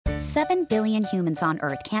7 billion humans on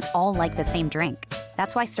Earth can't all like the same drink.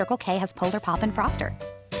 That's why Circle K has Polar Pop and Froster.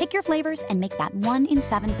 Pick your flavors and make that 1 in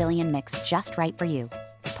 7 billion mix just right for you.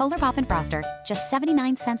 Polar Pop and Froster, just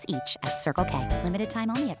 79 cents each at Circle K. Limited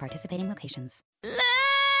time only at participating locations.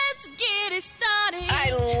 Let's get it started.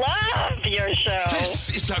 I love your show.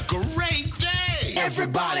 This is a great day.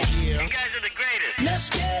 Everybody here. You guys are the greatest.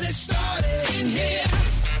 Let's get it started in here.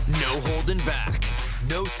 No holding back.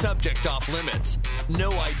 No subject off limits.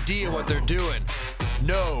 No idea what they're doing.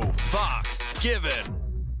 No Foxx given.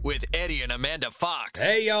 With Eddie and Amanda Foxx.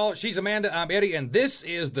 Hey, y'all. She's Amanda. I'm Eddie, and this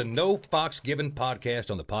is the No Foxx Given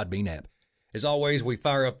podcast on the Podbean app. As always, we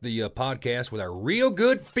fire up the podcast with our Real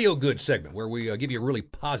Good, Feel Good segment, where we give you a really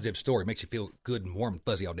positive story. Makes you feel good and warm and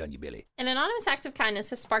fuzzy all down your belly. An anonymous act of kindness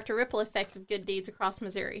has sparked a ripple effect of good deeds across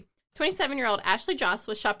Missouri. 27-year-old Ashley Joss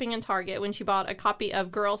was shopping in Target when she bought a copy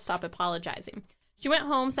of Girls Stop Apologizing. She went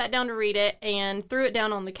home, sat down to read it, and threw it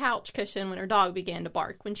down on the couch cushion when her dog began to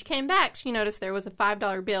bark. When she came back, she noticed there was a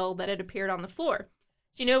 $5 bill that had appeared on the floor.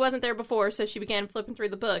 She knew it wasn't there before, so she began flipping through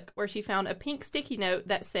the book, where she found a pink sticky note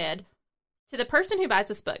that said, "To the person who buys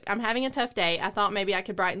this book, I'm having a tough day. I thought maybe I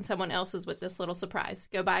could brighten someone else's with this little surprise.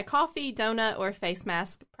 Go buy a coffee, donut, or a face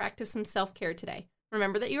mask. Practice some self-care today.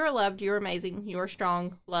 Remember that you are loved, you are amazing, you are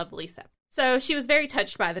strong. Love, Lisa." So she was very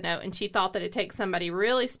touched by the note, and she thought that it takes somebody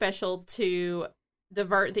really special to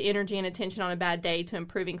divert the energy and attention on a bad day to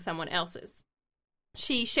improving someone else's.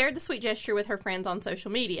 She shared the sweet gesture with her friends on social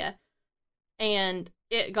media, and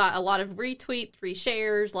it got a lot of retweets,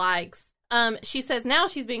 reshares, likes. She says now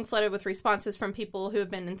she's being flooded with responses from people who have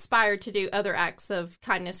been inspired to do other acts of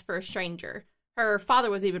kindness for a stranger. Her father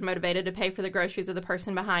was even motivated to pay for the groceries of the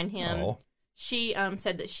person behind him. Aww. She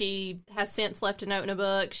said that she has since left a note in a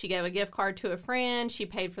book. She gave a gift card to a friend. She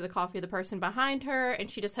paid for the coffee of the person behind her, and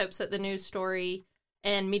she just hopes that the news story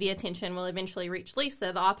and media attention will eventually reach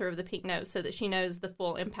Lisa, the author of the pink note, so that she knows the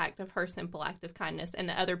full impact of her simple act of kindness and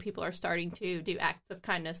that other people are starting to do acts of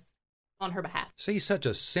kindness on her behalf. See, such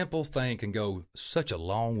a simple thing can go such a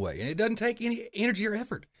long way, and it doesn't take any energy or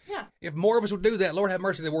effort. Yeah. If more of us would do that, Lord have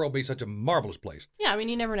mercy, the world would be such a marvelous place. Yeah, I mean,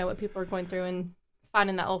 you never know what people are going through, and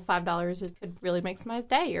finding that old $5, it could really make somebody's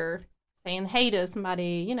day, or saying hey to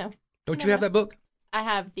somebody, you know. Don't you have that book? I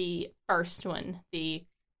have the first one, the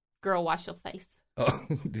Girl Wash Your Face. Oh,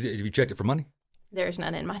 have you checked it for money? There's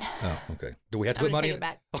none in mine. Oh, okay. Do we have to I'm put money take in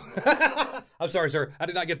it back. I'm sorry, sir. I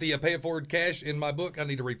did not get the pay it forward cash in my book. I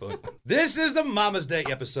need a refund. This is the Mama's Day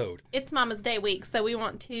episode. It's Mama's Day week, so we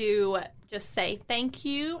want to just say thank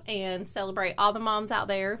you and celebrate all the moms out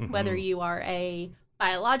there, whether you are a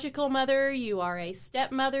biological mother, you are a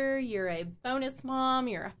stepmother, you're a bonus mom,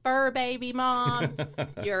 you're a fur baby mom,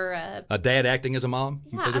 you're a dad acting as a mom.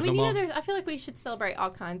 Yeah, I mean, you know, I feel like we should celebrate all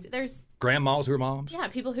kinds. There's grandmas who are moms. Yeah,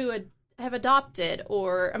 people who have adopted,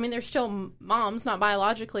 or I mean, they're still moms, not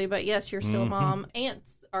biologically, but yes, you're still a mom.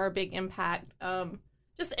 Aunts are a big impact.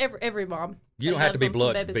 Just every mom. You don't have to be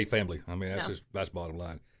blood to be family. I mean, that's bottom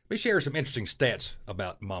line. Let me share some interesting stats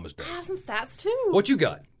about Mama's Day. I have some stats too. What you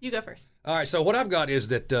got? You go first. All right, so what I've got is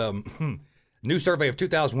that new survey of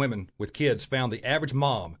 2,000 women with kids found the average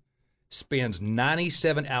mom spends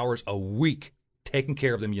 97 hours a week taking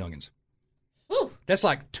care of them youngins. Ooh. That's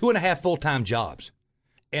like 2.5 full-time jobs.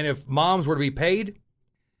 And if moms were to be paid,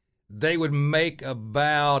 they would make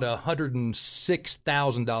about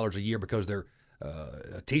 $106,000 a year because they're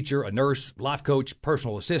a teacher, a nurse, life coach,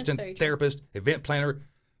 personal assistant, therapist, event planner.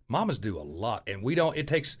 Mamas do a lot, and we don't. It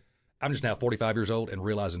takes. I'm just now 45 years old and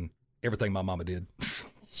realizing everything my mama did.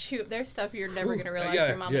 Shoot, there's stuff you're never going to realize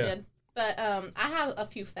your mama did. But I have a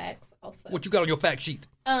few facts also. What you got on your fact sheet?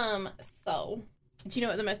 So, do you know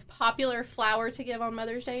what the most popular flower to give on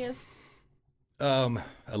Mother's Day is? A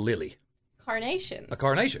lily. Carnations. A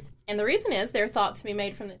carnation. And the reason is they're thought to be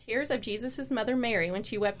made from the tears of Jesus' mother Mary when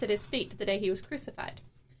she wept at his feet the day he was crucified.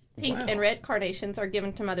 Pink and red carnations are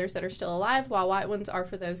given to mothers that are still alive, while white ones are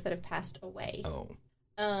for those that have passed away. Oh.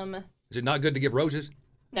 Is it not good to give roses?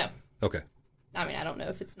 No. Okay. I mean, I don't know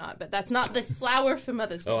if it's not, but that's not the flower for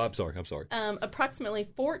Mother's Day. Oh, I'm sorry. Approximately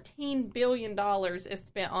 $14 billion is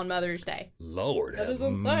spent on Mother's Day. Lord that have is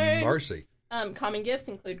insane. Mercy. Common gifts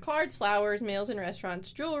include cards, flowers, meals in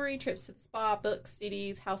restaurants, jewelry, trips to the spa, books,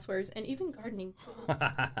 CDs, housewares, and even gardening tools.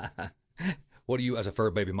 What do you, as a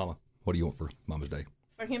fur baby mama, what do you want for Mama's Day?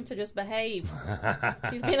 For him to just behave.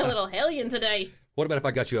 He's being a little hellion today. What about if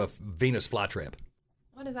I got you a Venus flytrap?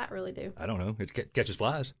 What does that really do? I don't know. It catches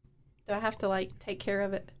flies. Do I have to, take care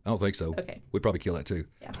of it? I don't think so. Okay. We'd probably kill that, too.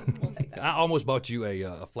 Yeah, we'll take that. I almost bought you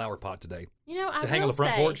a flower pot today. You know, to hang on the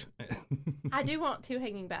front porch. I do want 2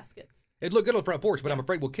 hanging baskets. It'd look good on the front porch, but I'm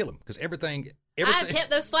afraid we'll kill him because everything. I've kept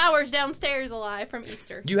those flowers downstairs alive from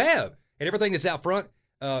Easter. You have. And everything that's out front,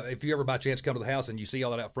 if you ever by chance come to the house and you see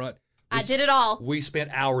all that out front. I did it all. We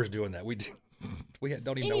spent hours doing that. We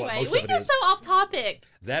don't even know what most of we it get is. so off topic.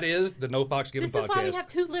 That is the No Fox Given This podcast. is why we have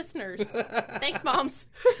 2 listeners. Thanks, moms.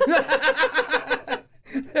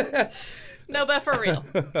 No, but for real.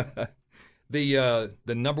 The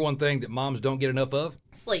number one thing that moms don't get enough of?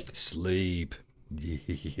 Sleep.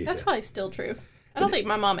 Yeah. That's probably still true. I don't think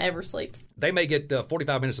my mom ever sleeps. They may get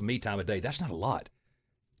 45 minutes of me time a day. That's not a lot.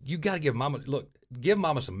 You got to give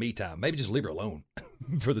mama some me time. Maybe just leave her alone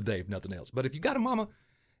for the day, if nothing else. But if you got a mama,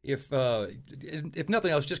 if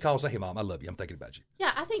nothing else, just call and say, hey, Mom, I love you. I'm thinking about you.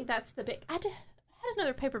 Yeah, I think that's the big... I had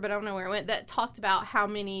another paper, but I don't know where it went, that talked about how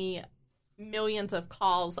many millions of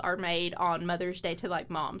calls are made on Mother's Day to, like,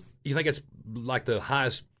 moms. You think it's like the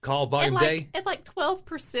highest call volume day? And, like,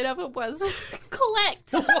 12% of it was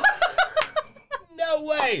collect. No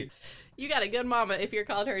way. You got a good mama if you're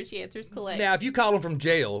called her and she answers collect. Now, if you call them from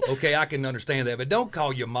jail, okay, I can understand that. But don't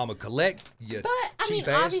call your mama collect, you But, I mean, cheap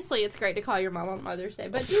ass. obviously it's great to call your mom on Mother's Day,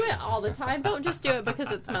 but do it all the time. Don't just do it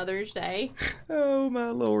because it's Mother's Day. Oh,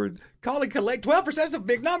 my Lord. Call and collect. 12% is a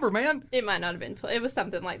big number, man. It might not have been 12. It was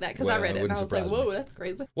something like that because I Well, read it and I was wouldn't like, surprise whoa, me. that's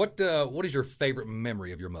crazy. What is your favorite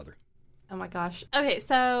memory of your mother? Oh, my gosh. Okay,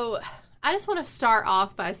 so I just want to start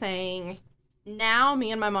off by saying... Now,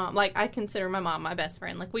 me and my mom, like, I consider my mom my best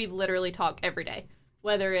friend. Like, we literally talk every day.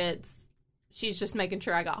 Whether it's she's just making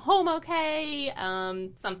sure I got home okay,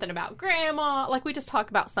 something about grandma. Like, we just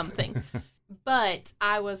talk about something. But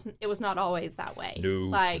it was not always that way.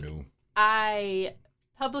 No. I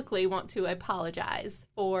publicly want to apologize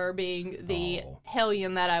for being the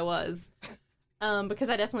hellion that I was.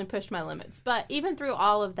 Because I definitely pushed my limits. But even through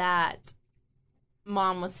all of that,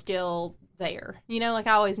 Mom was still... there. You know, like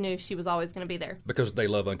I always knew she was always going to be there. Because they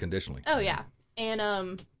love unconditionally. Oh, yeah. And,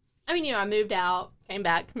 I mean, you know, I moved out, came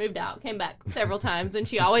back, moved out, came back several times, and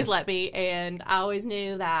she always let me, and I always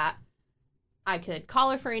knew that I could call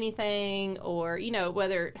her for anything, or, you know,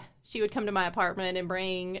 whether she would come to my apartment and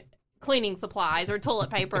bring cleaning supplies or toilet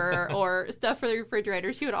paper or stuff for the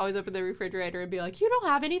refrigerator. She would always open the refrigerator and be like, you don't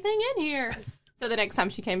have anything in here. So the next time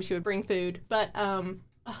she came, she would bring food. But,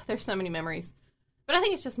 there's so many memories. But I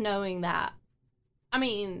think it's just knowing that, I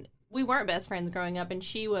mean, we weren't best friends growing up, and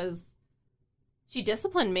she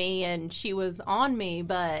disciplined me, and she was on me,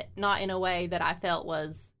 but not in a way that I felt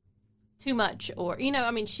was too much, or, you know,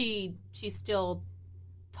 I mean, she still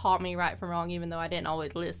taught me right from wrong, even though I didn't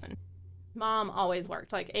always listen. Mom always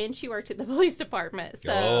worked, and she worked at the police department,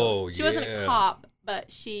 so she wasn't a cop, but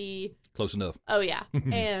she... Close enough. Oh, yeah.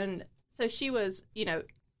 And so she was, you know...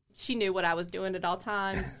 She knew what I was doing at all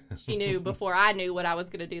times. She knew before I knew what I was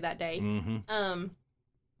going to do that day. Mm-hmm.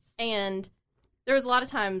 And there was a lot of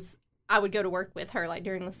times I would go to work with her, like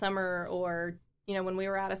during the summer or, you know, when we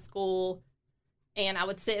were out of school. And I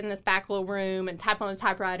would sit in this back little room and type on a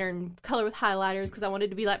typewriter and color with highlighters because I wanted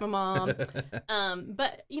to be like my mom.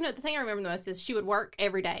 But, you know, the thing I remember the most is she would work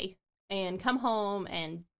every day and come home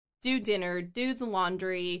and do dinner, do the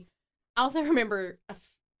laundry. I also remember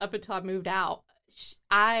up until I moved out,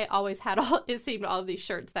 I always had all of these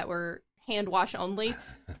shirts that were hand wash only,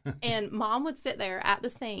 and Mom would sit there at the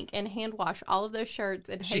sink and hand wash all of those shirts.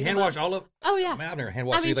 And she hand washed all of? Oh yeah, Man, I've never hand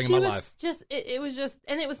washed anything in my life. It was just,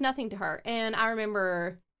 and it was nothing to her. And I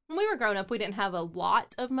remember when we were growing up, we didn't have a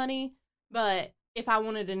lot of money, but if I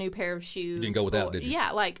wanted a new pair of shoes, you didn't go without, did you?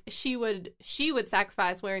 Yeah, like she would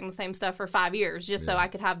sacrifice wearing the same stuff for 5 years just so I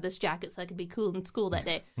could have this jacket so I could be cool in school that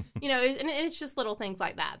day. You know, and it's just little things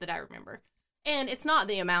like that I remember. And it's not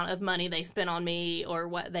the amount of money they spent on me or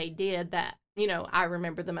what they did that, you know, I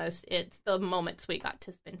remember the most. It's the moments we got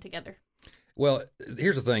to spend together. Well,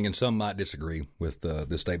 here's the thing, and some might disagree with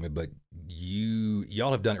this statement, but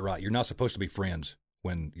y'all have done it right. You're not supposed to be friends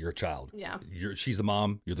when you're a child. Yeah. She's the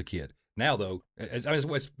mom, you're the kid. Now, though,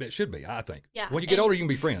 it should be, I think. Yeah. When you get older, you can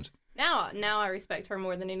be friends. Now I respect her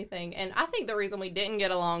more than anything. And I think the reason we didn't get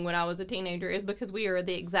along when I was a teenager is because we are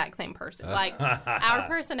the exact same person. Like, our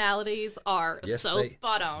personalities are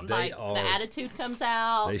spot on. Like, are. the attitude comes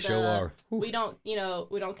out. They sure are. We don't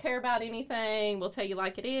care about anything. We'll tell you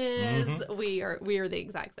like it is. Mm-hmm. We are the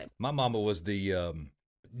exact same. My mama was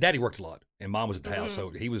Daddy worked a lot, and Mom was at the house. So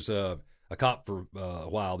he was a cop for a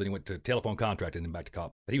while. Then he went to telephone contract and then back to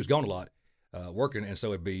cop. But he was gone a lot, working, and so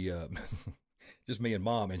it'd be... just me and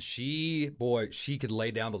Mom, and she could lay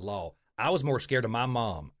down the law. I was more scared of my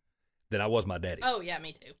mom than I was my daddy. Oh, yeah,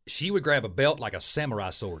 me too. She would grab a belt like a samurai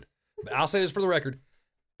sword. But I'll say this for the record,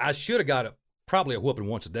 I should have got probably a whooping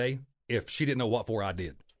once a day if she didn't know what for I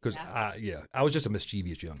did. Because I was just a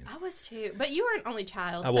mischievous youngin. I was too, but you were an only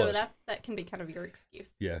child, I so was. that can be kind of your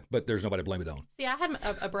excuse. Yeah, but there's nobody to blame it on. See, I had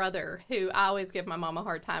a brother who I always give my mom a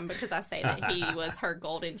hard time because I say that he was her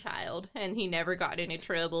golden child and he never got in any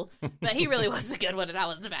trouble. But he really was the good one and I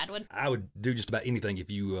was the bad one. I would do just about anything if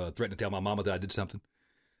you threatened to tell my mama that I did something.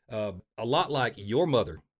 A lot like your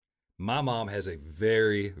mother, my mom has a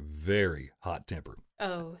very, very hot temper.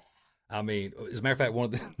 Oh. I mean, as a matter of fact,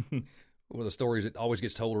 one of the stories that always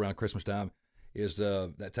gets told around Christmas time is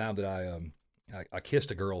that time that I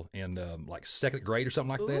kissed a girl in like second grade or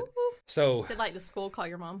something like that. So Did like the school call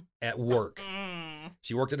your mom? At work.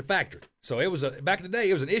 She worked at a factory. So it was back in the day,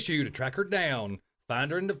 it was an issue to track her down,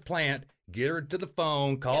 find her in the plant, get her to the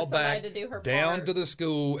phone, call back, to do her down part. to the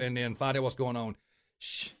school, and then find out what's going on.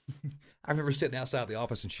 I remember sitting outside the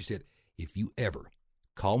office, and she said, if you ever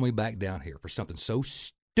call me back down here for something so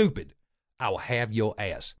stupid, I will have your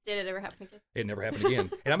ass. Did it ever happen again? It never happened again.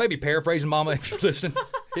 And I may be paraphrasing, Mama, if you're listening.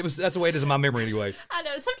 That's the way it is in my memory anyway. I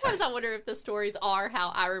know. Sometimes I wonder if the stories are how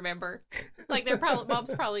I remember. Like,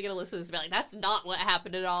 Mom's probably going to listen to this and be like, that's not what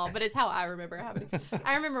happened at all. But it's how I remember it happening.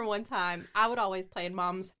 I remember one time, I would always play in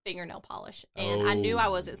Mom's fingernail polish. And I knew I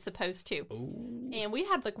wasn't supposed to. And we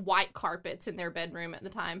had, like, white carpets in their bedroom at the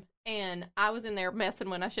time. And I was in there messing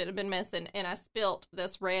when I should have been messing. And I spilt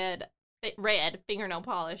this red fingernail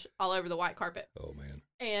polish all over the white carpet. Oh, man.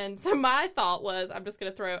 And so my thought was, I'm just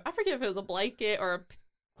going to throw, I forget if it was a blanket or a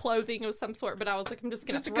clothing of some sort, but I was like, I'm just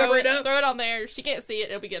going to throw it on there. She can't see it.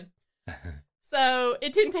 It'll be good. So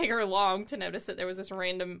it didn't take her long to notice that there was this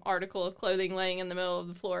random article of clothing laying in the middle of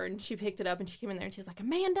the floor, and she picked it up and she came in there and she was like,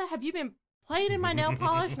 Amanda, have you been playing in my nail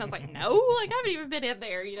polish? And I was like, no, like I haven't even been in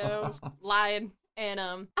there, lying. And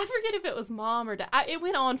I forget if it was Mom or Dad. It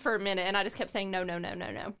went on for a minute and I just kept saying no.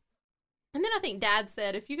 And then I think Dad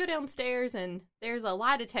said, if you go downstairs and there's a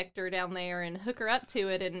lie detector down there and hook her up to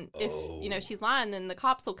it, and if she's lying, then the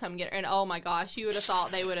cops will come get her. And oh my gosh, you would have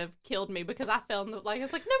thought they would have killed me because I fell in I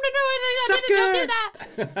was like, no, I didn't, don't do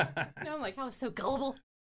that. I'm like, I was so gullible.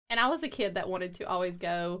 And I was a kid that wanted to always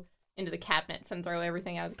go into the cabinets and throw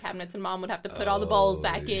everything out of the cabinets, and Mom would have to put all the bowls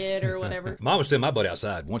back in or whatever. Mom was sending my butt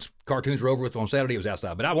outside. Once cartoons were over with on Saturday, it was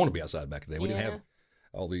outside. But I want to be outside back in the day. We didn't have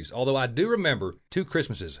all these. Although I do remember 3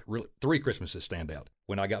 Christmases stand out.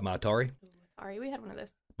 When I got my Atari. Sorry, we had one of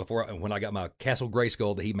those. When I got my Castle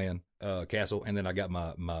Grayskull, the He-Man castle, and then I got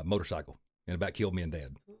my motorcycle, and it about killed me and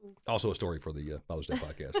Dad. Also a story for the Father's Day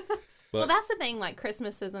podcast. But, well, that's the thing, like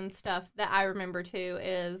Christmases and stuff that I remember too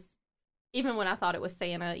is, even when I thought it was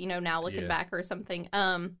Santa, now looking back or something,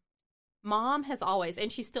 Mom has always,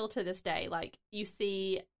 and she's still to this day, like you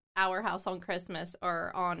see our house on Christmas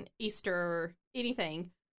or on Easter or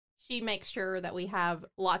anything, she makes sure that we have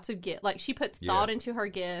lots of gifts. Like, she puts thought into her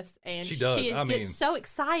gifts, and she gets so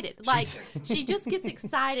excited. Like, she just gets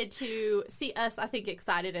excited to see us, I think,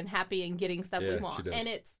 excited and happy and getting stuff we want. And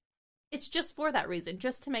it's just for that reason,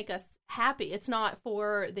 just to make us happy. It's not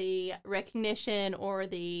for the recognition or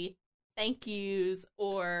the thank yous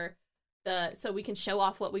or so we can show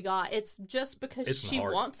off what we got. It's just because she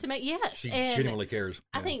wants to make, she genuinely cares.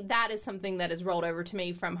 I think that is something that has rolled over to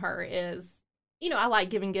me from her is, I like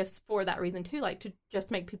giving gifts for that reason too, like to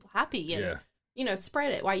just make people happy and,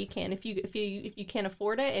 spread it while you can. If you can't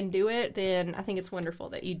afford it and do it, then I think it's wonderful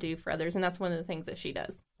that you do for others. And that's one of the things that she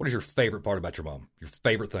does. What is your favorite part about your mom? Your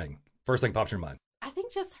favorite thing? First thing pops in your mind. I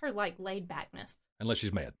think just her like laid backness. Unless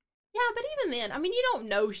she's mad. Yeah, but even then, I mean, you don't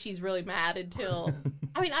know she's really mad until,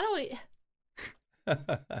 I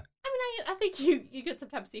think you get to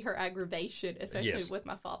sometimes see her aggravation, especially with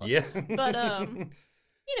my father. Yeah. But,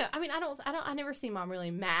 I never see Mom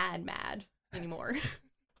really mad anymore.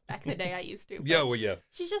 Back in the day I used to. Yeah.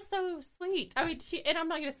 She's just so sweet. I mean, and I'm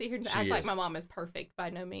not going to sit here and act like my mom is perfect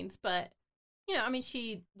by no means, but,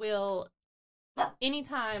 she will,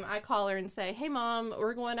 anytime I call her and say, hey, Mom,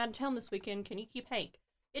 we're going out of town this weekend. Can you keep Hank?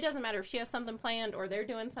 It doesn't matter if she has something planned or they're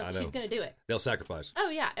doing something. She's going to do it. They'll sacrifice. Oh,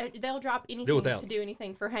 yeah. They'll drop anything to do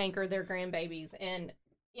anything for Hank or their grandbabies. And,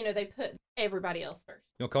 they put everybody else first.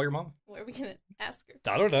 You want to call your mom? What are we going to ask her?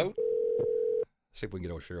 I don't know. See if we can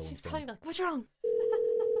get old Cheryl on the phone. She's probably like, what's wrong?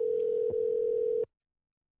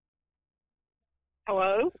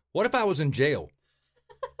 Hello? What if I was in jail?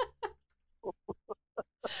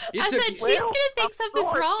 I said, she's going to think something's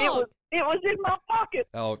wrong. It was in my pocket.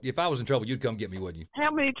 Oh, if I was in trouble, you'd come get me, wouldn't you?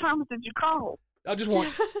 How many times did you call? I just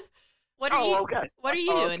want. What are you? Okay. What are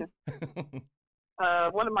you doing? Okay.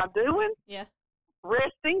 What am I doing? Yeah.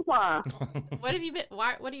 Resting. Why? What have you been?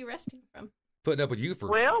 What are you resting from? Putting up with you for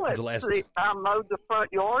the last. I mowed the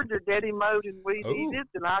front yard. Your daddy mowed and weed eated,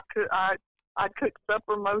 and I cooked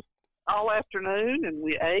supper most all afternoon, and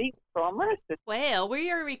we ate, so I'm rested. Well,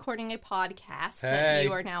 we are recording a podcast that Hey.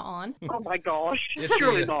 you are now on. Oh, my gosh. It's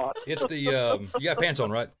Surely the, not. It's the, you got pants on,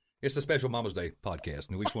 right? It's the special Mama's Day podcast,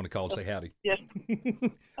 and we just want to call and say howdy. Yes.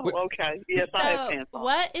 Oh, okay. Yes, I have So, pants on.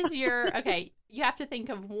 what is your, okay, you have to think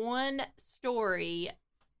of one story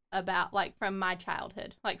about, like, from my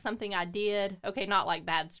childhood. Like, something I did. Okay, not like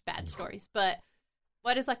bad stories, but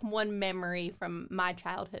what is, like, one memory from my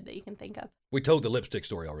childhood that you can think of? We told the lipstick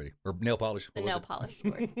story already, or nail polish. The What was nail it? polish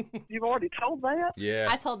story. You've already told that? Yeah.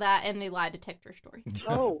 I told that and the lie detector story.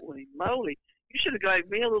 Holy moly. You should have gave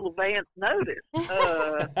me a little advance notice.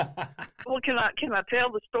 Well, can I tell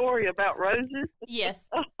the story about roses? Yes.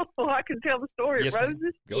 Oh, I can tell the story Yes, of ma'am.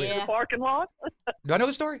 roses Go ahead. in the parking lot. Do I know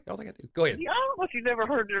the story? I don't think I do. Go ahead. Yeah, I don't know if you've ever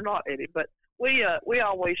heard it or not, Eddie, but we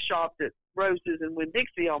always shopped at Roses and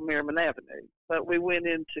Winn-Dixie on Merriman Avenue. But we went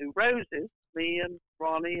into Roses, me and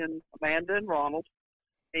Ronnie and Amanda and Ronald,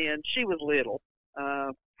 and she was little.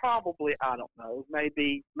 Probably, I don't know,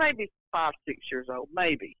 maybe 5, 6 years old,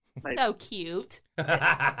 maybe. So cute.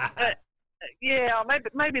 Yeah,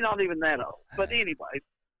 maybe not even that old. But anyway,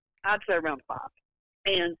 I'd say around 5.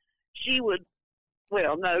 And she would,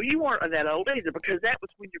 well, no, you weren't that old either, because that was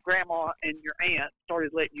when your grandma and your aunt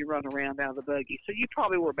started letting you run around out of the buggy. So you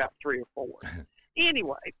probably were about 3 or 4.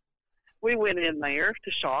 Anyway, we went in there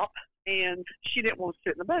to shop, and she didn't want to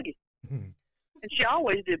sit in the buggy. And she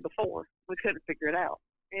always did before. We couldn't figure it out.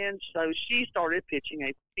 And so she started pitching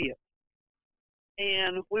a fit.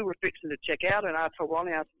 And we were fixing to check out, and I told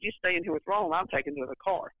Ronnie, I said, you stay in here with Ron, I'm taking her to the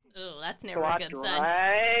car. Oh, that's So never I a good son.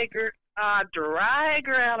 drag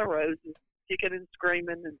her out of Roses, kicking and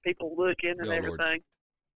screaming, and people looking and Oh, Lord. everything,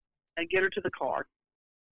 and get her to the car.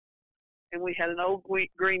 And we had an old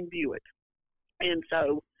green Buick. And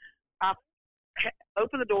so I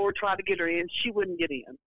opened the door, tried to get her in. She wouldn't get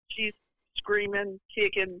in. She's screaming,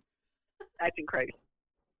 kicking, acting crazy.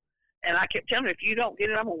 And I kept telling her, if you don't get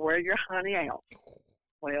it, I'm going to wear your honey out.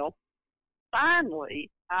 Well, finally,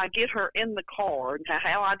 I get her in the car. Now,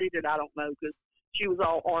 how I did it, I don't know, because she was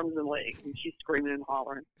all arms and legs, and she's screaming and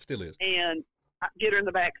hollering. Still is. And I get her in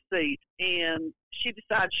the back seat, and she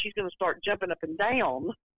decides she's going to start jumping up and down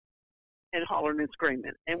and hollering and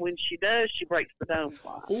screaming. And when she does, she breaks the dome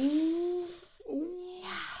line.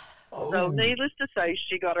 So needless to say,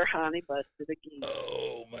 she got her honey busted again.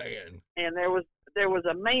 Oh, man. And there was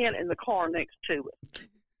a man in the car next to it.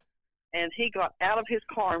 And he got out of his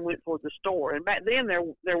car and went for the store. And back then,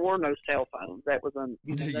 there were no cell phones. That was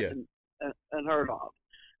nothing, unheard of.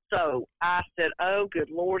 So I said, oh, good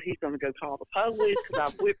Lord, he's going to go call the police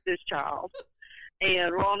because I whipped this child.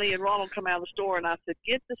 And Ronnie and Ronald come out of the store, and I said,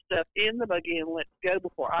 get the stuff in the buggy and let's go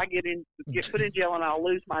before I get put in jail and I'll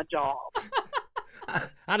lose my job.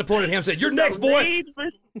 I'd have pointed at him and said, you're next, boy.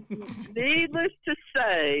 Needless to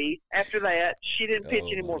say, after that, she didn't pitch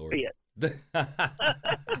any more Lord. fits.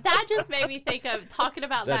 That just made me think of talking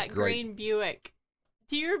about That's that great. green Buick.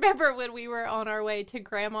 Do you remember when we were on our way to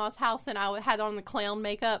Grandma's house and I had on the clown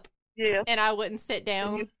makeup Yeah. and I wouldn't sit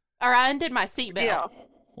down? Or I undid my seatbelt. Yeah.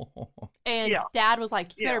 And Yeah. Dad was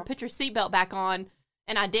like, you better Yeah. put your seatbelt back on.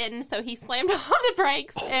 And I didn't. So he slammed on the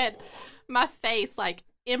brakes and my face, like,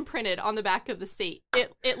 imprinted on the back of the seat.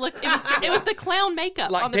 It was the clown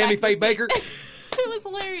makeup Like on the Tammy back Faye of the Baker? seat. It was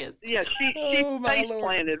hilarious. Yeah, she Oh, my face Lord.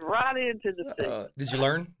 planted right into the seat. Did you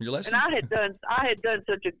learn your lesson? And I had done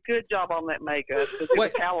such a good job on that makeup because it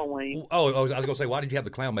was Wait. Halloween. Oh, I was going to say, why did you have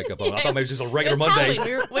the clown makeup on? I thought maybe it was just a It regular was Monday.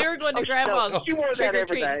 Halloween. We were going to Oh, Grandma's. she wore that trick or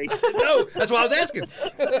every treat. day. No, that's what I was asking.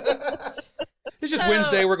 It's just So,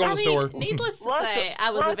 Wednesday. We're going I to the mean, store. Needless to say,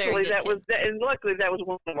 I was a very Luckily, good that kid. was and luckily that was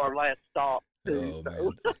one of our last stops too. Oh,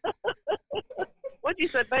 so. man. What'd you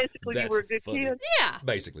say? Basically, you That's were a good funny. kid. Yeah,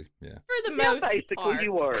 Basically, yeah. for the Yeah, most basically part.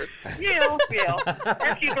 you were. Yeah.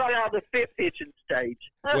 After you got out of the fit pitching stage.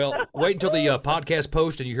 Well, wait until the podcast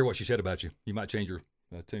post and you hear what she said about you. You might change your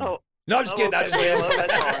tune. Oh. No, I'm just kidding. I just okay. laughed. Well,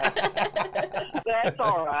 that's all right. That's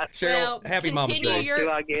all right. Cheryl, Well, happy Mom's continue Day. your- Too,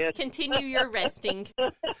 I guess. Continue your resting.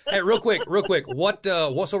 Hey, real quick. What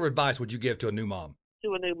sort of advice would you give to a new mom?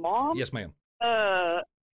 To a new mom. Yes, ma'am.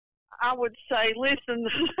 I would say listen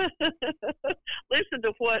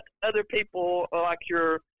to what other people like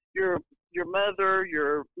your mother,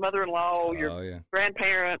 your mother-in-law, your Oh, yeah.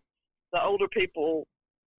 grandparents, the older people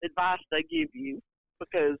advice they give you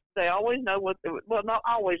because they always know not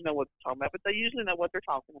always know what they're talking about, but they usually know what they're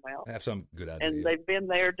talking about. Have some good idea. And they've been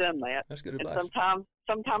there, done that. That's good And advice.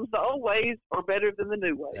 sometimes the old ways are better than the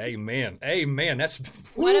new ways. Amen. Amen. That's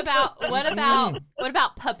What about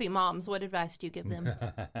puppy moms? What advice do you give them?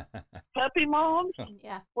 Puppy moms?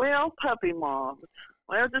 Yeah. Well, puppy moms.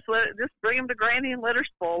 Well, just bring them to Granny and let her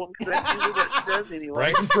spoil them because that's usually what she does does anyway.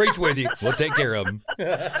 Bring some treats with you. We'll take care of them.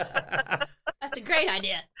 That's a great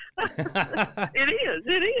idea. It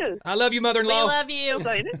is. I love you, mother-in-law. We love you.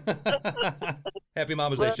 Ain't it? Happy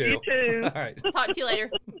Mama's Day, Love you Cheryl. too. All right. Talk to you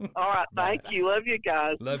later. All right, thank you. Love you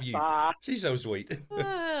guys. Love you. Bye. She's so sweet.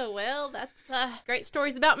 Well, that's great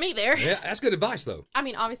stories about me there. Yeah, that's good advice, though. I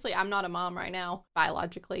mean, obviously, I'm not a mom right now,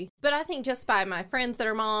 biologically. But I think just by my friends that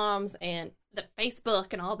are moms and the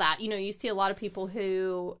Facebook and all that, you see a lot of people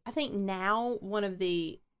who, I think now one of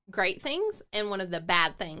the great things and one of the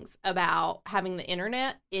bad things about having the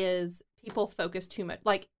internet is people focus too much.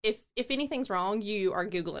 Like, if anything's wrong, you are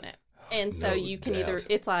Googling it. And so No you can doubt. either,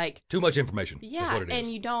 it's like... Too much information. Yeah, That's what it is.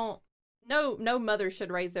 and you don't... No mother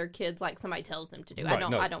should raise their kids like somebody tells them to do. Right,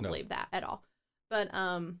 I don't no. believe that at all. But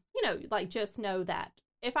like just know that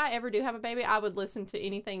if I ever do have a baby, I would listen to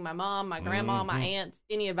anything my mom, my grandma, my aunts,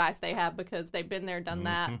 any advice they have because they've been there, done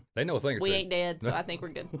that. They know a thing or We two. ain't dead, so I think we're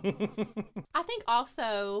good. I think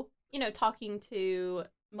also, talking to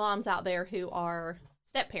moms out there who are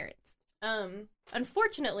step parents.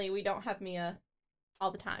 Unfortunately, we don't have Mia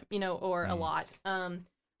all the time, or a lot.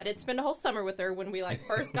 I did spend a whole summer with her when we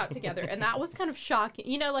first got together, and that was kind of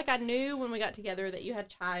shocking. I knew when we got together that you had a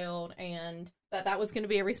child and that was going to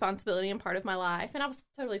be a responsibility and part of my life, and I was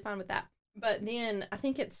totally fine with that. But then I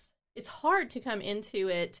think it's hard to come into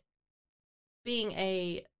it being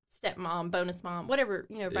a stepmom, bonus mom, whatever,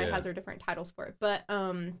 everybody has their different titles for it. But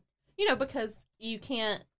because you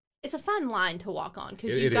can't. It's a fun line to walk on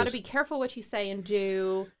because you've got to be careful what you say and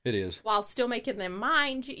do. It is. While still making them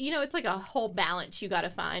mind. It's like a whole balance you got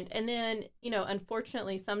to find. And then,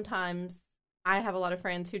 unfortunately, sometimes I have a lot of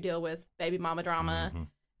friends who deal with baby mama drama.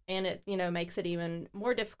 And it, makes it even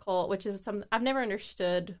more difficult, which is something I've never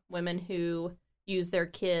understood women who use their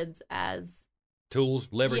kids as tools,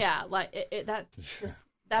 leverage. Yeah,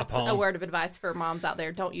 that's a word of advice for moms out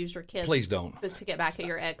there. Don't use your kids. Please don't. To get back at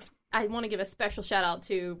your ex. I want to give a special shout out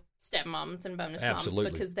to stepmoms and bonus Absolutely.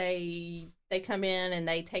 moms because they come in and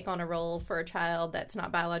they take on a role for a child that's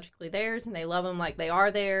not biologically theirs and they love them like they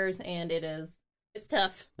are theirs, and it's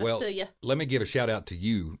tough. Well, let me give a shout out to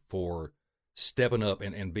you for stepping up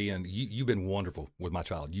and being you've been wonderful with my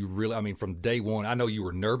child. You really, from day one, I know you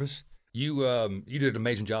were nervous. You did an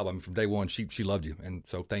amazing job. From day one, she loved you, and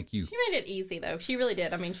so thank you. She made it easy though. She really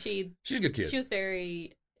did. She's a good kid. She was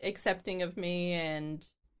very accepting of me and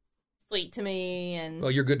sweet to me, and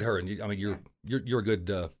well, you're good to her, and you're a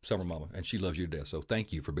good summer mama, and she loves you to death. So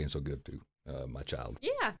thank you for being so good to my child.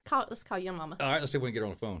 Yeah, let's call you mama. All right, let's see if we can get her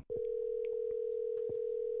on the phone.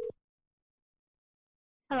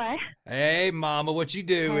 Hello. Hey, mama, what you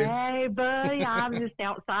doing? Hey, buddy, I'm just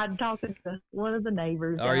outside talking to one of the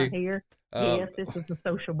neighbors Are out you? here. Yes, this is a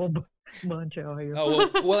sociable bunch out here. Oh,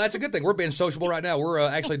 well, that's a good thing. We're being sociable right now. We're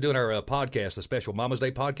actually doing our podcast, a special Mama's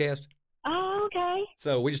Day podcast. Oh, okay.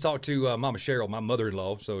 So we just talked to Mama Cheryl, my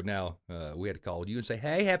mother-in-law. So now we had to call you and say,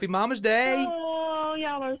 hey, happy Mama's Day. Oh,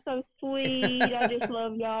 y'all are so sweet. I just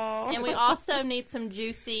love y'all. And we also need some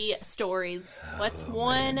juicy stories. What's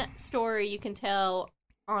one story you can tell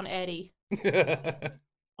on Eddie? Let's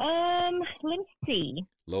see.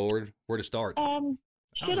 Lord, where to start?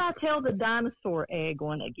 Should I tell the dinosaur egg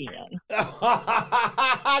one again?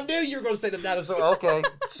 I knew you were going to say the dinosaur. Okay,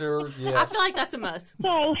 sure, yes. I feel like that's a must.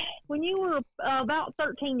 So, when you were about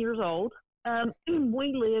 13 years old,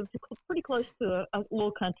 we lived pretty close to a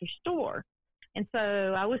little country store. And so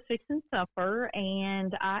I was fixing supper,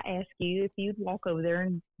 and I asked you if you'd walk over there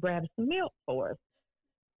and grab some milk for us.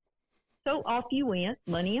 So off you went,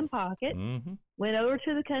 money in pocket, went over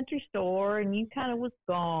to the country store, and you kind of was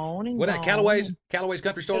gone. And What, at Callaway's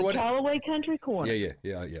country store, wasn't it? Callaway Country Corner.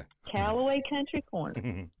 Yeah. Callaway Country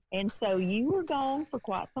Corner. And so you were gone for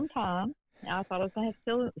quite some time. I thought I was going to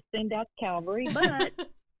have to send out the cavalry, but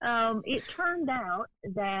it turned out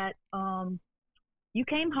that you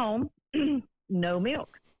came home, no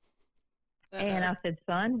milk. And I said,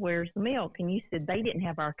 son, where's the milk? And you said, they didn't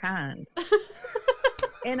have our kind.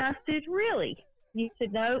 And I said, really? You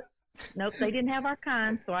said, nope, they didn't have our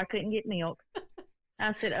kind, so I couldn't get milk.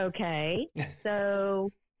 I said, okay,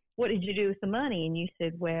 so what did you do with the money? And you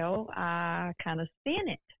said, well, I kind of spent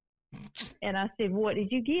it. And I said, what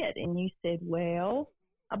did you get? And you said, well,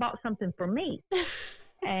 I bought something for me.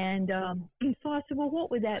 And so I said, well,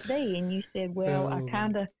 what would that be? And you said, well, I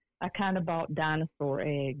kind of bought dinosaur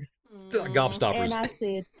eggs. Gobstoppers. And I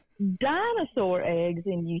said, dinosaur eggs?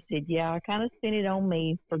 And you said, yeah, I kind of spent it on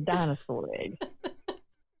me for dinosaur eggs.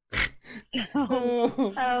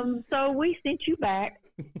 So we sent you back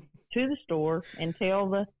to the store and tell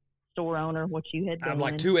the store owner, what you had done. I'm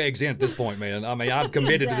like 2 eggs in at this point, man. I mean, I'm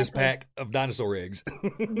committed to this Exactly. pack of dinosaur eggs.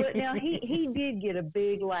 But now he did get a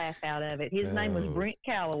big laugh out of it. His name was Brent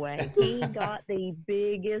Calloway. He got the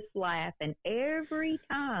biggest laugh, and every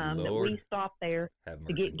time that Lord, we stopped there have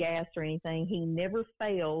to mercy. get gas or anything, he never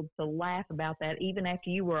failed to laugh about that, even after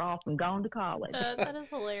you were off and gone to college. That is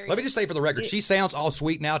hilarious. Let me just say for the record, she sounds all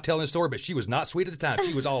sweet now telling the story, but she was not sweet at the time.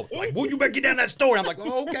 She was all like, well, you better get down that story. I'm like,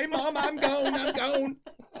 oh, okay, Mom, I'm gone.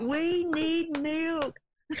 We need milk.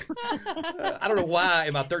 I don't know why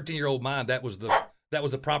in my 13-year-old mind that was the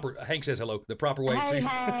proper. Hank says hello. The proper way Hey,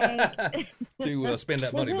 Hank. to spend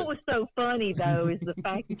that money. Well, what was so funny, though, is the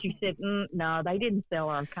fact that you said, no, they didn't sell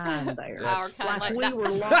our kind there. Our kind, like we that. were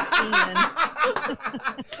locked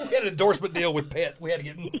in. We had an endorsement deal with Pet. We had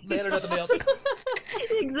to get that or nothing else.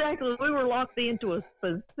 Exactly. We were locked into a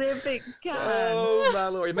specific kind. Oh my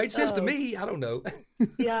Lord! It made sense to me. I don't know.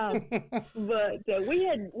 Yeah. But we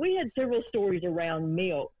had several stories around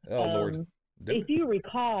milk. Oh Lord! If you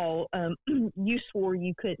recall, you swore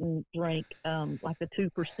you couldn't drink like a 2%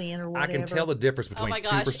 or whatever. I can tell the difference Oh between my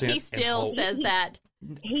gosh, 2% he still and says that.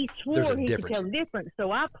 He There's swore a he could difference. tell the difference,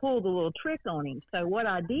 so I pulled a little trick on him. So what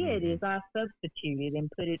I did is I substituted and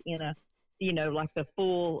put it in a, like the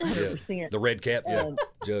full 100%. the red cap,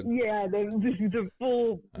 jug. Yeah, the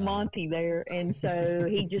full Monty there. And so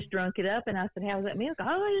he just drunk it up, and I said, how's that milk?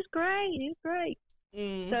 Oh, it's great. It's great.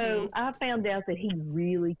 Mm-hmm. So I found out that he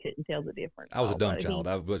really couldn't tell the difference. I was a dumb although child.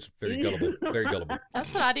 I was very gullible. Very gullible.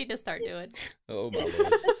 That's what I need to start doing. Oh my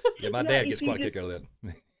Lord! Yeah, my dad gets if quite a you kick out of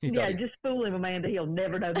that. Yeah, just fool him, Amanda. He'll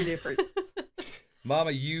never know the difference.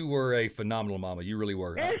 Mama, you were a phenomenal mama. You really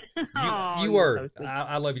were. Aw, You you're were. so sweet.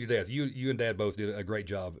 I love you to death. You and Dad both did a great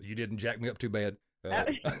job. You didn't jack me up too bad.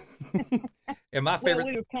 And my favorite.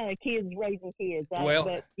 Well, we were kind of kids raising kids. Well-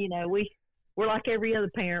 But, we're like every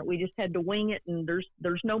other parent. We just had to wing it, and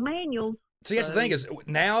there's no manuals. See, that's the thing is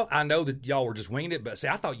now I know that y'all were just winging it, but see,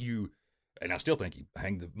 I thought you, and I still think you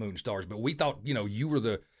hang the moon and stars, but we thought, you were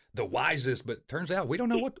the wisest, but turns out we don't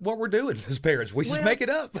know what we're doing as parents. We just Well, make it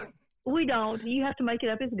up. We don't. You have to make it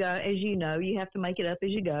up as you go. As you know, you have to make it up as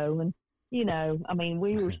you go. And,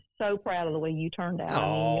 we were so proud of the way you turned out.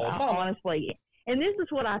 Oh, Mama. Honestly. And this is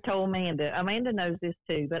what I told Amanda. Amanda knows this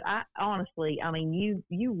too, but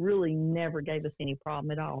you really never gave us any problem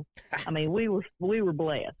at all. We were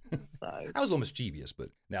blessed. So. I was a little mischievous, but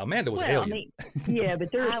now Amanda was a Well, hellion. yeah,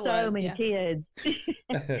 but there's I so was, many yeah. kids.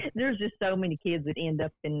 There's just so many kids that end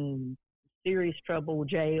up in serious trouble,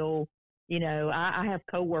 jail. I have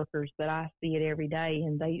coworkers that I see it every day,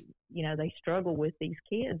 and they struggle with these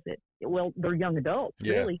kids they're young adults,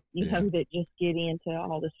 Yeah, really, that just get into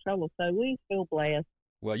all this trouble. So we feel blessed.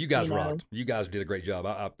 Well, you guys you know. rocked. You guys did a great job.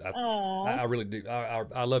 Aw. I really do.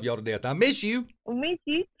 I love y'all to death. I miss you. I miss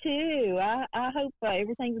you too. I hope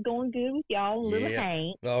everything's going good with y'all, little Yeah.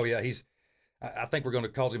 Hank. Oh yeah, I think we're going to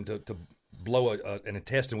cause him to blow an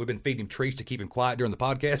intestine. We've been feeding him treats to keep him quiet during the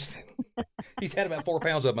podcast. He's had about 4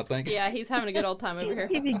 pounds of them, I think. Yeah, he's having a good old time over here.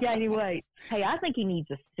 If he's gaining weight. Hey, I think he needs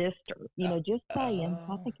a sister. Just saying.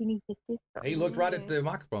 I think he needs a sister. He looked right at the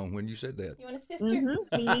microphone when you said that. You want a sister?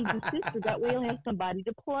 He needs a sister. That way he'll have somebody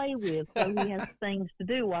to play with, so he has things to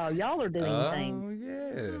do while y'all are doing things.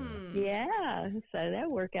 Oh yeah. Yeah, so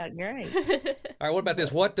that'll work out great. All right. What about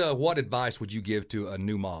this? What advice would you give to a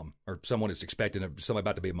new mom or someone that's expecting somebody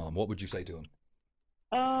about to be a mom? What would you say to them?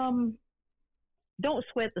 Don't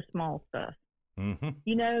sweat the small stuff. Mm-hmm.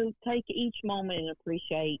 Take each moment and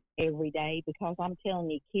appreciate every day, because I'm telling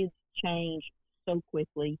you, kids change so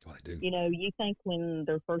quickly. Oh, they do. You think when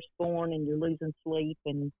they're first born and you're losing sleep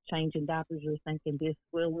and changing diapers, you're thinking this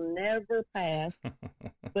will never pass.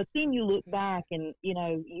 But then you look back and,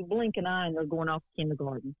 you blink an eye and they're going off to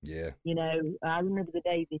kindergarten. Yeah. I remember the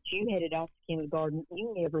day that you headed off to kindergarten,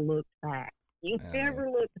 you never looked back. You never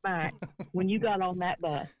looked back when you got on that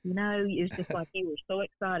bus. It's just like you were so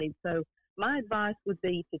excited. So my advice would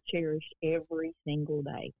be to cherish every single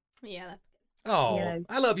day. Yeah, that's Oh,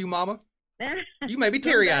 I love you, Mama. You made me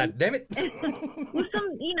teary-eyed, damn it. Well,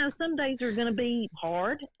 some days are going to be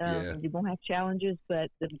hard. Yeah. You're going to have challenges, but,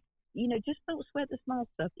 just don't sweat the small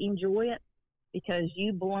stuff. Enjoy it, because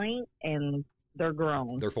you blink and they're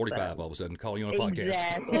grown. They're 45 all of a sudden, calling you on a podcast.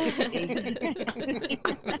 Exactly.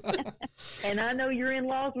 And I know your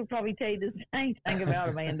in-laws would probably tell you the same thing about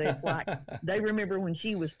Amanda. It's like they remember when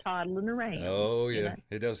she was toddling around. Oh, yeah.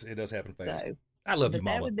 It does happen fast. So, I love you, but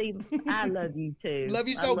Mama. that would be. I love you too. Love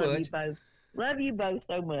you so I love much. You both. Love you both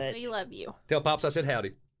so much. We love you. Tell Pops I said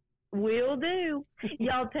howdy. Will do.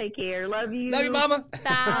 Y'all take care. Love you. Love you, Mama.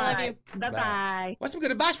 Bye. Love you. Bye-bye. What's some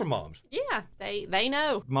good advice from moms? Yeah, they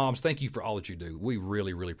know. Moms, thank you for all that you do. We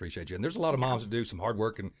really, really appreciate you. And there's a lot of moms that do some hard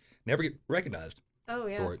work and never get recognized Oh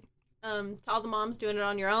yeah. for it. To all the moms doing it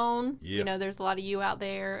on your own. Yeah. You know, there's a lot of you out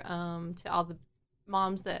there. To all the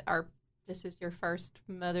moms that are, this is your first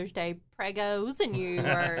Mother's Day pregos and you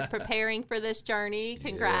are preparing for this journey.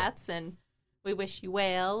 Congrats, and we wish you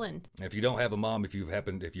well. And if you don't have a mom, if you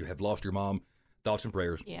have lost your mom, thoughts and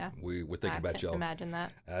prayers. Yeah. We're thinking about y'all. Imagine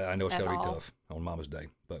that. I know it's got to be all. tough on Mama's Day,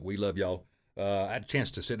 but we love y'all. I had a chance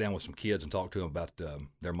to sit down with some kids and talk to them about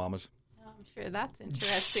their mamas. I'm sure that's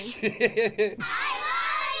interesting.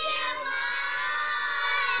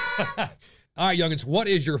 All right, youngins, what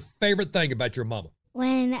is your favorite thing about your mama?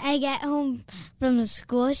 When I get home from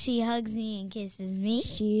school, she hugs me and kisses me.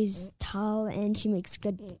 She's tall and she makes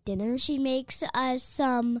good dinner. She makes us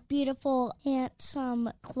some beautiful,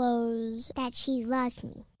 handsome clothes that she loves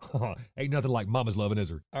me. Ain't nothing like mama's loving, is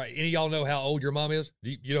there? All right, any of y'all know how old your mom is?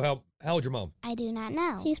 Do you know how old your mom? I do not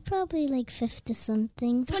know. She's probably like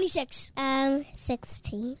 50-something. 26.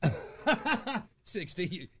 16.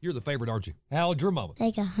 60. You're the favorite, aren't you? How old's your mama?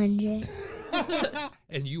 Like 100.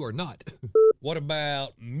 And you are not. What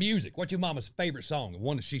about music? What's your mama's favorite song? The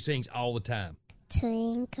one that she sings all the time.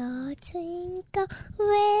 Twinkle, twinkle,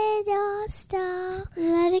 little star,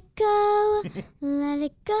 let it go, let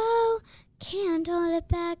it go. Can't hold it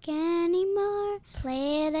back anymore.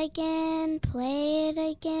 Play it again, play it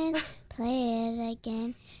again, play it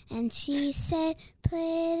again. And she said,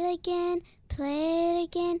 play it again, play it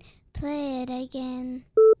again, play it again.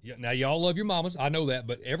 Yeah, now, y'all love your mamas. I know that.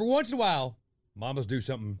 But every once in a while, mamas do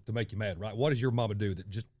something to make you mad, right? What does your mama do that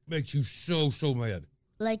just makes you so mad?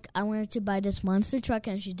 Like, I wanted to buy this monster truck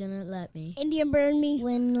and she didn't let me. Indian burn me.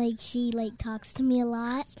 When, she, talks to me a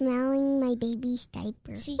lot. Smelling my baby's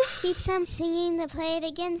diaper. She keeps on singing the Play It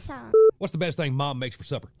Again song. What's the best thing mom makes for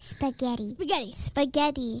supper? Spaghetti.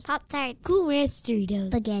 Spaghetti. Pop-Tart. Cool Ranch Doritos.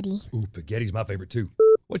 Spaghetti. Ooh, spaghetti's my favorite, too.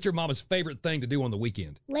 What's your mama's favorite thing to do on the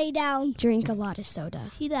weekend? Lay down, drink a lot of soda.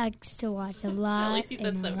 She likes to watch a lot least he said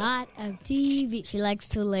and soda. a lot of TV. She likes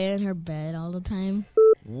to lay in her bed all the time.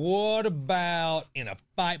 What about in a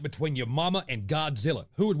fight between your mama and Godzilla?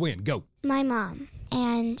 Who would win? Go. My mom.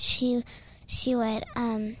 And she would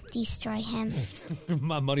destroy him.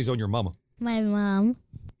 My money's on your mama. My mom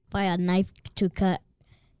buy a knife to cut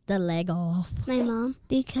the leg off. My mom,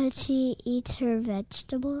 because she eats her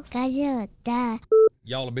vegetables. Godzilla, duh.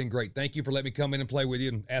 Y'all have been great. Thank you for letting me come in and play with you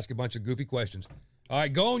and ask a bunch of goofy questions. All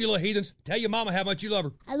right, go on, you little heathens. Tell your mama how much you love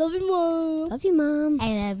her. I love you, Mom. Love you, Mom. I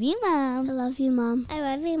love you, Mom. I love you, Mom. I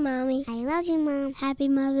love you, Mommy. I love you, Mom. Happy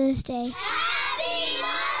Mother's Day.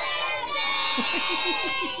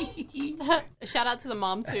 Shout out to the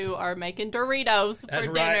moms who are making Doritos That's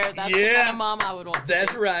for right. dinner. That's Yeah. the kind of mom I would want.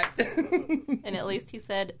 That's right. And at least he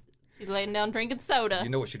said she's laying down drinking soda. You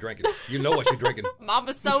know what she's drinking. You know what she's drinking.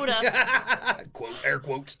 Mama soda. Air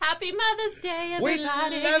quotes. Happy Mother's Day,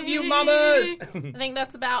 everybody. We love you, mamas. I think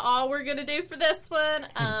that's about all we're going to do for this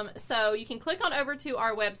one. So you can click on over to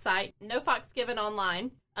our website, No Fox Given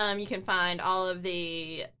Online. You can find all of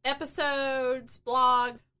the episodes,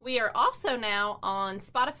 blogs. We are also now on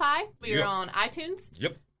Spotify. We are on iTunes.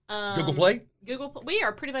 Yep. Google Play. We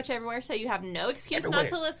are pretty much everywhere, so you have no excuse not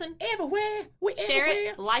to listen. Everywhere. Share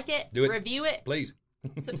it, like it, Do it. review it, Please.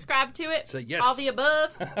 subscribe to it. Say yes. All the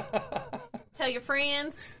above. Tell your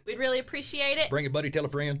friends. We'd really appreciate it. Bring a buddy, tell a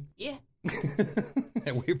friend. Yeah.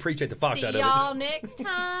 And we appreciate the Fox See out of y'all it. next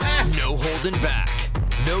time. No holding back.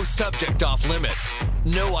 No subject off limits.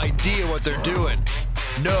 No idea what they're doing.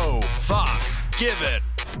 No Fox Given.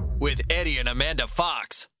 With Eddie and Amanda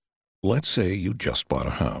Fox. Let's say you just bought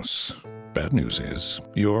a house. Bad news is,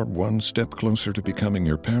 you're one step closer to becoming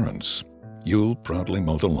your parents. You'll proudly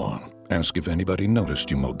mow the lawn. Ask if anybody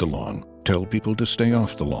noticed you mowed the lawn. Tell people to stay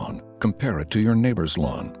off the lawn. Compare it to your neighbor's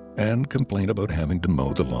lawn. And complain about having to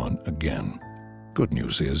mow the lawn again. Good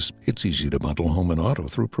news is, it's easy to bundle home and auto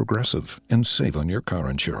through Progressive and save on your car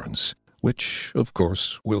insurance, which, of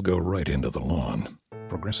course, will go right into the lawn.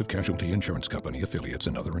 Progressive Casualty Insurance Company, affiliates,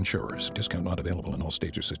 and other insurers. Discount not available in all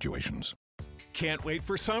states or situations. Can't wait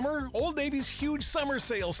for summer? Old Navy's huge summer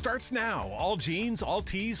sale starts now. All jeans, all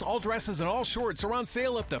tees, all dresses, and all shorts are on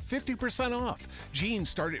sale up to 50% off. Jeans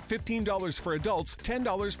start at $15 for adults,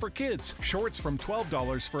 $10 for kids. Shorts from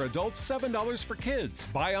 $12 for adults, $7 for kids.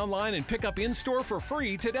 Buy online and pick up in-store for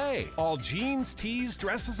free today. All jeans, tees,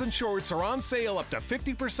 dresses, and shorts are on sale up to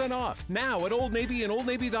 50% off. Now at Old Navy and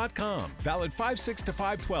OldNavy.com. Valid 5/6 to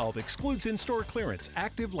 5/12. Excludes in-store clearance.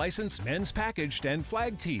 Active, licensed, men's packaged, and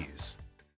flag tees.